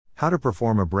How to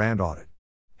perform a brand audit.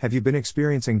 Have you been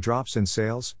experiencing drops in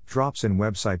sales, drops in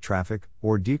website traffic,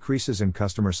 or decreases in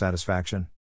customer satisfaction?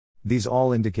 These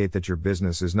all indicate that your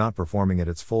business is not performing at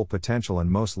its full potential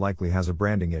and most likely has a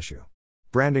branding issue.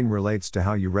 Branding relates to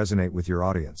how you resonate with your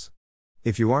audience.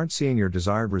 If you aren't seeing your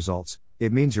desired results,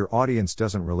 it means your audience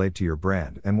doesn't relate to your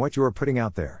brand and what you are putting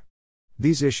out there.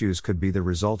 These issues could be the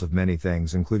result of many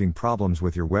things, including problems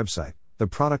with your website, the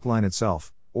product line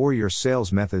itself, or your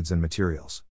sales methods and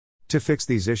materials. To fix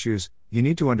these issues, you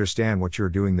need to understand what you're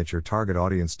doing that your target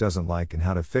audience doesn't like and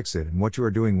how to fix it, and what you are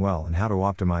doing well and how to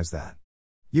optimize that.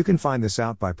 You can find this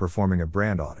out by performing a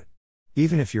brand audit.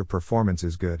 Even if your performance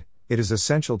is good, it is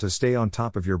essential to stay on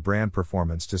top of your brand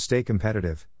performance to stay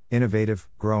competitive, innovative,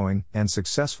 growing, and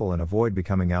successful, and avoid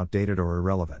becoming outdated or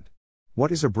irrelevant.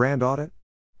 What is a brand audit?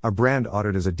 A brand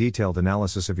audit is a detailed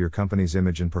analysis of your company's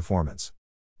image and performance.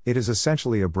 It is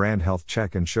essentially a brand health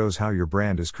check and shows how your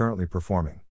brand is currently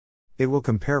performing. It will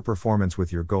compare performance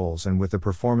with your goals and with the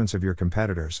performance of your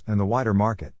competitors and the wider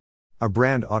market. A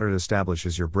brand audit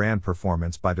establishes your brand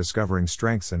performance by discovering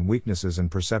strengths and weaknesses and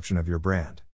perception of your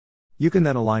brand. You can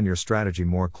then align your strategy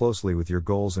more closely with your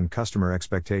goals and customer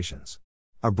expectations.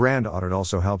 A brand audit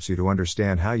also helps you to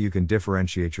understand how you can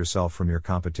differentiate yourself from your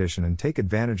competition and take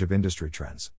advantage of industry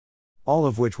trends. All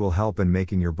of which will help in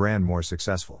making your brand more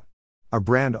successful. A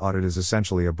brand audit is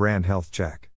essentially a brand health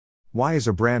check. Why is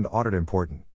a brand audit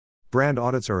important? Brand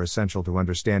audits are essential to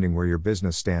understanding where your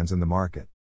business stands in the market.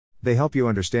 They help you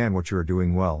understand what you are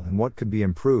doing well and what could be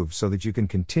improved so that you can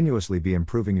continuously be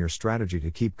improving your strategy to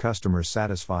keep customers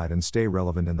satisfied and stay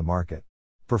relevant in the market.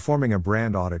 Performing a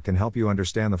brand audit can help you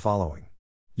understand the following: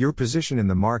 your position in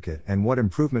the market and what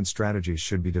improvement strategies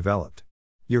should be developed,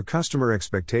 your customer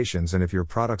expectations and if your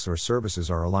products or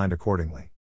services are aligned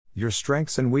accordingly, your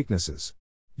strengths and weaknesses,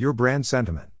 your brand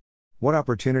sentiment, what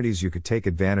opportunities you could take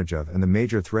advantage of, and the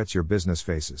major threats your business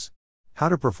faces. How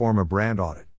to perform a brand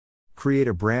audit. Create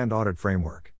a brand audit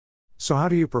framework. So how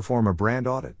do you perform a brand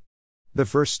audit? The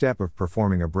first step of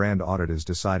performing a brand audit is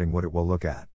deciding what it will look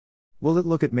at. Will it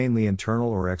look at mainly internal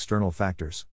or external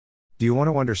factors? Do you want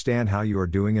to understand how you are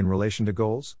doing in relation to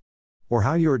goals? Or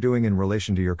how you are doing in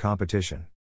relation to your competition?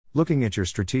 Looking at your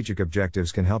strategic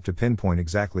objectives can help to pinpoint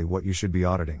exactly what you should be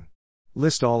auditing.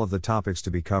 List all of the topics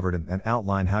to be covered and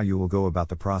outline how you will go about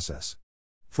the process.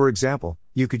 For example,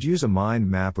 you could use a mind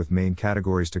map with main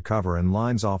categories to cover and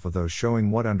lines off of those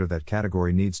showing what under that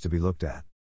category needs to be looked at.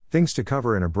 Things to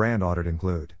cover in a brand audit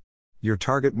include your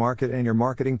target market and your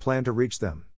marketing plan to reach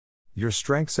them, your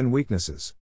strengths and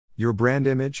weaknesses, your brand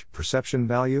image, perception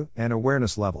value, and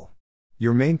awareness level,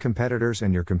 your main competitors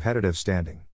and your competitive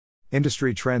standing,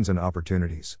 industry trends and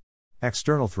opportunities,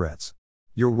 external threats,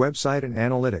 your website and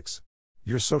analytics,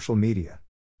 your social media,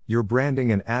 your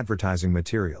branding and advertising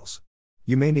materials.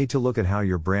 You may need to look at how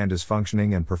your brand is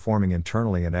functioning and performing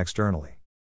internally and externally.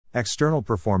 External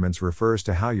performance refers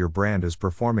to how your brand is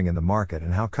performing in the market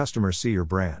and how customers see your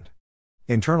brand.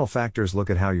 Internal factors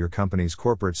look at how your company's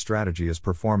corporate strategy is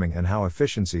performing and how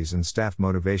efficiencies and staff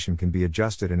motivation can be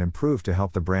adjusted and improved to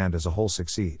help the brand as a whole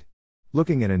succeed.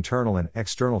 Looking at internal and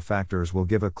external factors will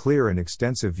give a clear and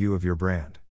extensive view of your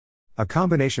brand. A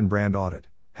combination brand audit,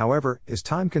 however, is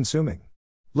time-consuming.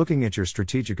 Looking at your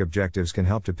strategic objectives can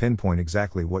help to pinpoint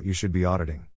exactly what you should be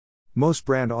auditing. Most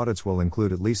brand audits will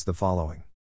include at least the following.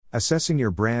 Assessing your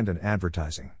brand and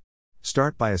advertising.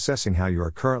 Start by assessing how you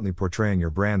are currently portraying your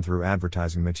brand through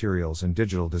advertising materials and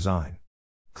digital design.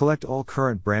 Collect all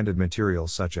current branded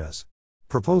materials such as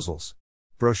proposals,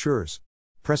 brochures,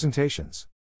 presentations,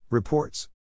 reports,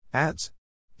 ads,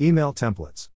 email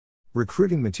templates,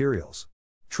 recruiting materials,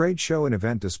 trade show and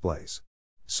event displays,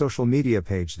 social media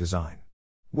page design,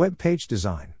 web page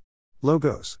design,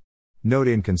 logos. Note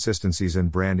inconsistencies in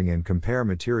branding and compare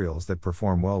materials that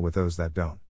perform well with those that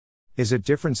don't. Is it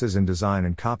differences in design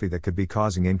and copy that could be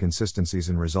causing inconsistencies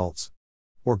in results?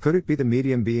 Or could it be the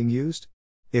medium being used?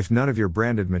 If none of your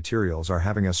branded materials are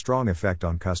having a strong effect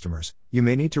on customers, you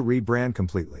may need to rebrand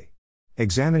completely.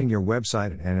 Examining your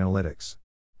website and analytics.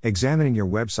 Examining your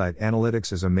website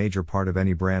analytics is a major part of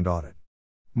any brand audit.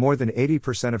 More than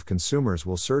 80% of consumers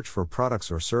will search for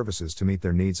products or services to meet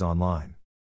their needs online.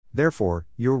 Therefore,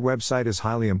 your website is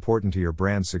highly important to your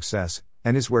brand's success,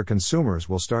 and is where consumers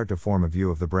will start to form a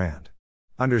view of the brand.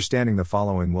 Understanding the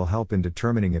following will help in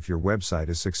determining if your website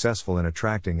is successful in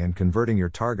attracting and converting your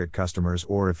target customers,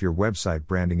 or if your website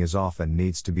branding is off and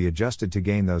needs to be adjusted to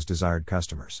gain those desired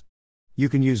customers. You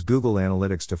can use Google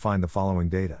Analytics to find the following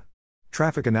data.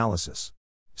 Traffic analysis.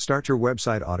 Start your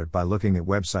website audit by looking at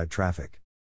website traffic.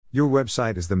 Your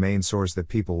website is the main source that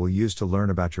people will use to learn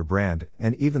about your brand,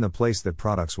 and even the place that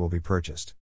products will be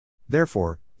purchased.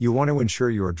 Therefore, You want to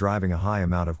ensure you are driving a high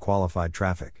amount of qualified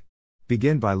traffic.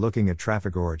 Begin by looking at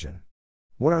traffic origin.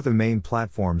 What are the main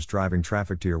platforms driving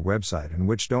traffic to your website and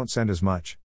which don't send as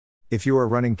much? If you are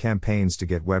running campaigns to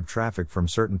get web traffic from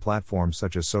certain platforms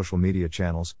such as social media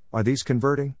channels, are these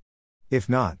converting? If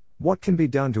not, what can be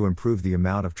done to improve the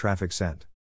amount of traffic sent?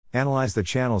 Analyze the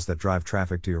channels that drive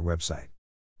traffic to your website.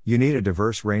 You need a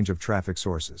diverse range of traffic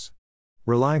sources.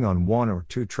 Relying on one or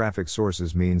two traffic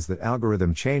sources means that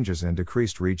algorithm changes and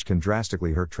decreased reach can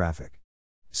drastically hurt traffic.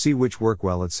 See which work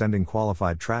well at sending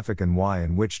qualified traffic and why,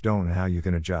 and which don't, and how you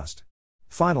can adjust.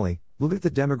 Finally, look at the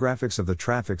demographics of the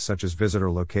traffic, such as visitor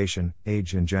location,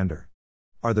 age, and gender.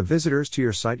 Are the visitors to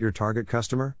your site your target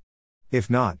customer? If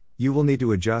not, you will need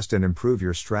to adjust and improve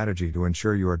your strategy to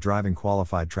ensure you are driving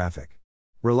qualified traffic.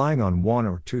 Relying on one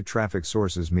or two traffic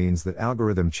sources means that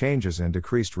algorithm changes and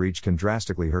decreased reach can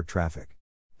drastically hurt traffic.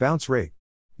 Bounce rate.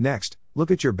 Next,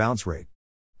 look at your bounce rate.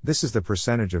 This is the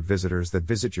percentage of visitors that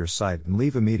visit your site and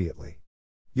leave immediately.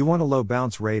 You want a low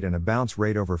bounce rate, and a bounce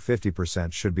rate over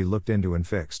 50% should be looked into and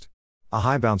fixed. A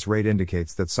high bounce rate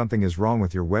indicates that something is wrong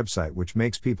with your website, which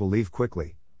makes people leave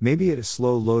quickly. Maybe it is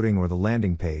slow loading, or the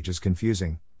landing page is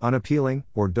confusing, unappealing,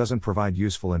 or doesn't provide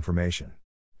useful information.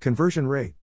 Conversion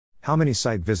rate. How many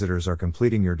site visitors are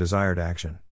completing your desired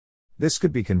action? This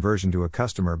could be conversion to a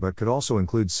customer, but could also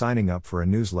include signing up for a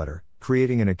newsletter,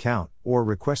 creating an account, or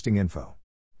requesting info.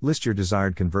 List your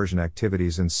desired conversion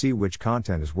activities and see which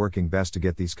content is working best to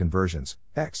get these conversions.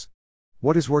 X.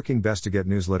 What is working best to get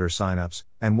newsletter signups,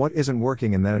 and what isn't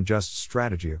working, and then adjust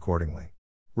strategy accordingly.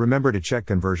 Remember to check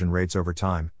conversion rates over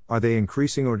time. Are they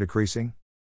increasing or decreasing?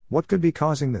 What could be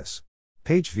causing this?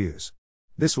 Page views.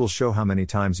 This will show how many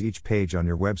times each page on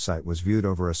your website was viewed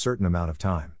over a certain amount of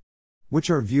time. Which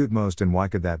are viewed most and why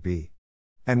could that be?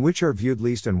 And which are viewed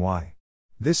least and why?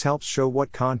 This helps show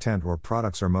what content or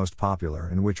products are most popular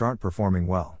and which aren't performing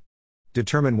well.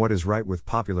 Determine what is right with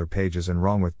popular pages and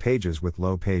wrong with pages with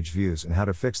low page views, and how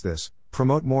to fix this,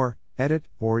 promote more, edit,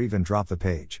 or even drop the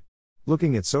page.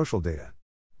 Looking at social data.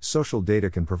 Social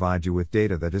data can provide you with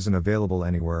data that isn't available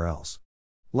anywhere else.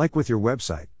 Like with your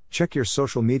website, check your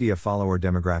social media follower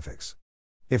demographics.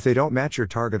 If they don't match your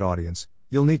target audience,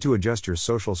 you'll need to adjust your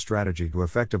social strategy to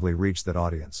effectively reach that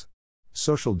audience.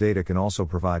 Social data can also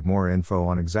provide more info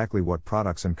on exactly what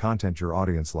products and content your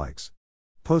audience likes.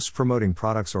 Posts promoting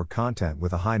products or content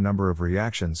with a high number of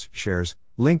reactions, shares,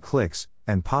 link clicks,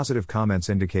 and positive comments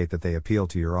indicate that they appeal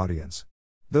to your audience.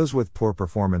 Those with poor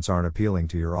performance aren't appealing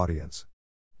to your audience.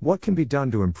 What can be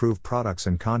done to improve products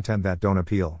and content that don't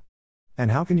appeal? And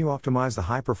how can you optimize the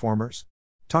high performers?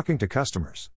 Talking to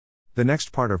customers. The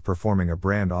next part of performing a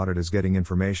brand audit is getting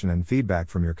information and feedback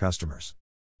from your customers.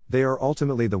 They are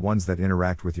ultimately the ones that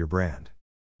interact with your brand.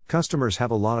 Customers have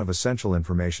a lot of essential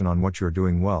information on what you're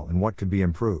doing well and what could be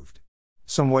improved.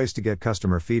 Some ways to get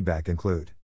customer feedback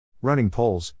include running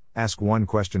polls. Ask one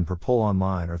question per poll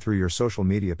online or through your social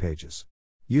media pages.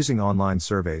 Using online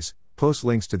surveys. Post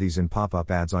links to these in pop-up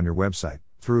ads on your website,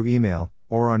 through email,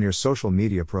 or on your social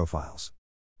media profiles.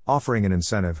 Offering an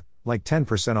incentive, like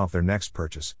 10% off their next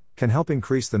purchase, can help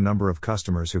increase the number of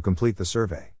customers who complete the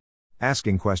survey.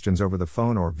 Asking questions over the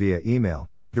phone or via email,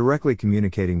 directly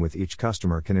communicating with each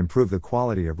customer can improve the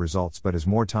quality of results but is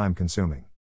more time consuming.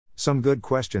 Some good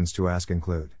questions to ask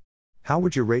include: how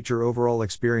would you rate your overall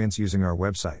experience using our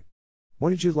website? What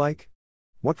did you like?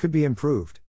 What could be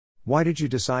improved? Why did you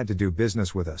decide to do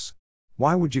business with us?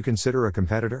 Why would you consider a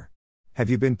competitor? Have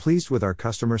you been pleased with our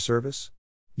customer service?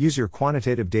 Use your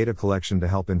quantitative data collection to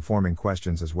help informing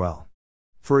questions as well.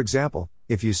 For example,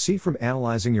 if you see from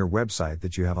analyzing your website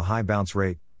that you have a high bounce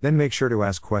rate, then make sure to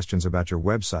ask questions about your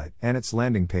website and its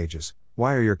landing pages.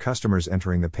 Why are your customers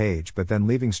entering the page but then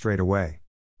leaving straight away?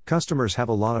 Customers have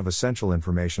a lot of essential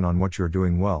information on what you're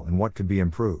doing well and what could be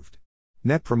improved.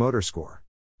 Net Promoter Score.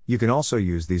 You can also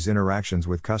use these interactions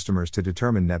with customers to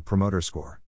determine Net Promoter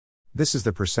Score. This is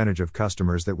the percentage of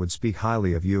customers that would speak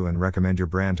highly of you and recommend your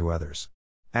brand to others.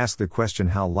 Ask the question: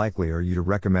 how likely are you to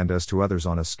recommend us to others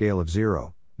on a scale of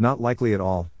 0, not likely at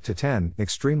all, to 10,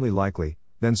 extremely likely,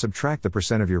 then subtract the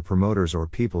percent of your promoters or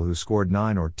people who scored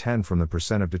 9 or 10 from the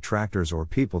percent of detractors or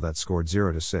people that scored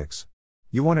 0 to 6.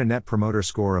 You want a Net Promoter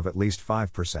Score of at least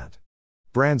 5%.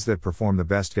 Brands that perform the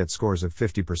best get scores of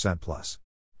 50% plus.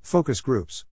 Focus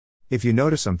groups. If you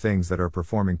notice some things that are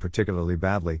performing particularly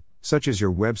badly, such as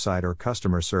your website or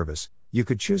customer service, you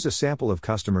could choose a sample of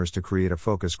customers to create a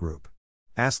focus group.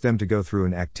 Ask them to go through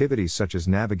an activity such as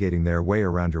navigating their way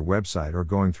around your website or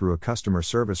going through a customer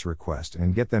service request,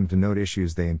 and get them to note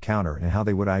issues they encounter and how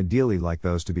they would ideally like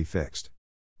those to be fixed.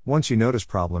 Once you notice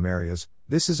problem areas,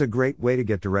 this is a great way to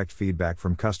get direct feedback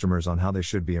from customers on how they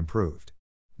should be improved.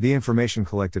 The information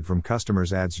collected from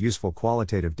customers adds useful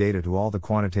qualitative data to all the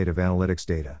quantitative analytics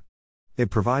data. It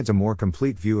provides a more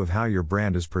complete view of how your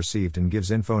brand is perceived and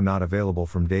gives info not available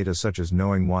from data such as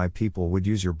knowing why people would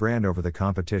use your brand over the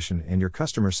competition and your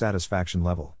customer satisfaction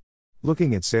level.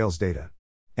 Looking at sales data.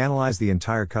 Analyze the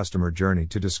entire customer journey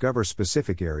to discover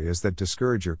specific areas that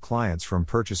discourage your clients from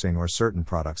purchasing or certain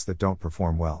products that don't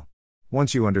perform well.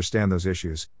 Once you understand those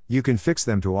issues, you can fix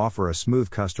them to offer a smooth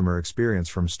customer experience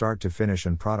from start to finish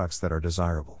and products that are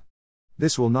desirable.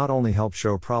 This will not only help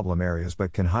show problem areas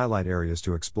but can highlight areas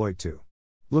to exploit too.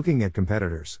 Looking at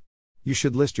competitors. You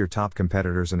should list your top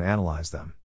competitors and analyze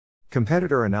them.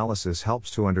 Competitor analysis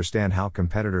helps to understand how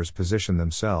competitors position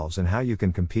themselves and how you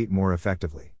can compete more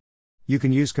effectively. You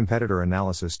can use competitor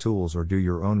analysis tools or do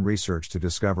your own research to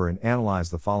discover and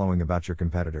analyze the following about your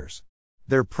competitors: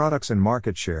 their products and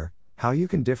market share, how you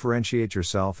can differentiate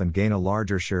yourself and gain a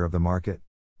larger share of the market,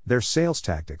 their sales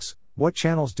tactics, what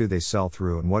channels do they sell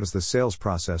through and what is the sales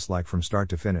process like from start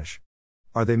to finish?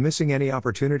 Are they missing any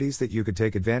opportunities that you could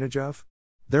take advantage of?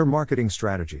 Their marketing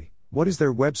strategy, what is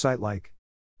their website like?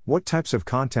 What types of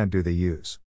content do they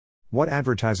use? What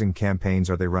advertising campaigns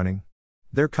are they running?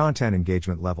 Their content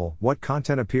engagement level, what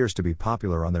content appears to be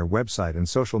popular on their website and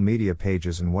social media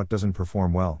pages and what doesn't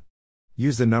perform well?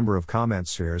 Use the number of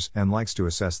comments, shares, and likes to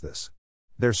assess this.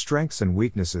 Their strengths and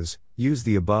weaknesses, use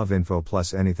the above info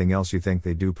plus anything else you think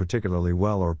they do particularly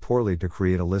well or poorly to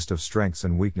create a list of strengths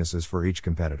and weaknesses for each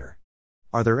competitor.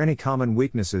 Are there any common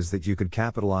weaknesses that you could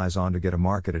capitalize on to get a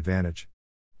market advantage?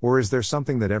 Or is there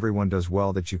something that everyone does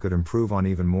well that you could improve on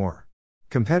even more?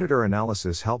 Competitor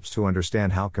analysis helps to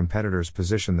understand how competitors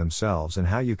position themselves and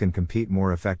how you can compete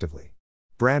more effectively.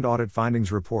 Brand Audit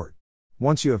Findings Report.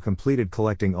 Once you have completed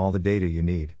collecting all the data you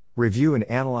need, review and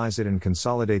analyze it and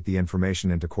consolidate the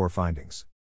information into core findings.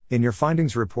 In your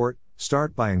findings report,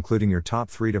 start by including your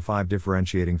top 3 to 5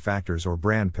 differentiating factors or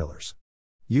brand pillars.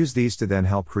 Use these to then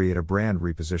help create a brand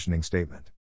repositioning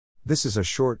statement. This is a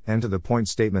short and to the point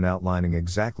statement outlining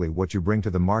exactly what you bring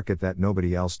to the market that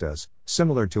nobody else does,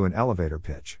 similar to an elevator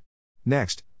pitch.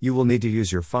 Next, you will need to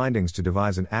use your findings to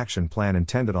devise an action plan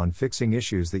intended on fixing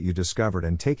issues that you discovered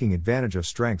and taking advantage of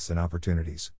strengths and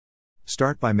opportunities.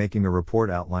 Start by making a report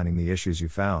outlining the issues you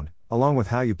found, along with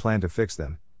how you plan to fix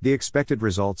them, the expected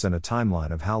results and a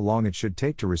timeline of how long it should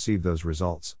take to receive those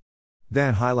results.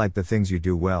 Then highlight the things you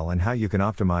do well and how you can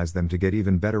optimize them to get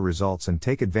even better results and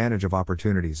take advantage of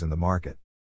opportunities in the market.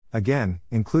 Again,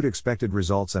 include expected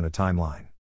results and a timeline.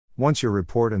 Once your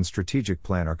report and strategic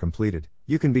plan are completed,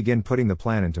 you can begin putting the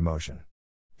plan into motion.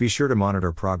 Be sure to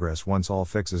monitor progress once all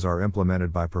fixes are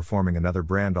implemented by performing another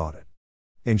brand audit.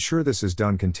 Ensure this is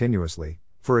done continuously.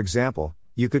 For example,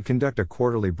 you could conduct a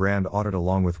quarterly brand audit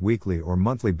along with weekly or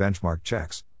monthly benchmark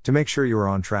checks to make sure you are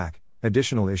on track,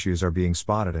 additional issues are being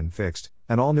spotted and fixed,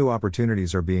 and all new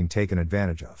opportunities are being taken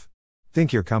advantage of.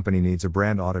 Think your company needs a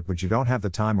brand audit but you don't have the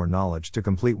time or knowledge to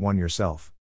complete one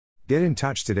yourself? Get in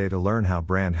touch today to learn how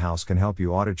Brand House can help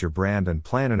you audit your brand and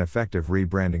plan an effective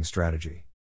rebranding strategy.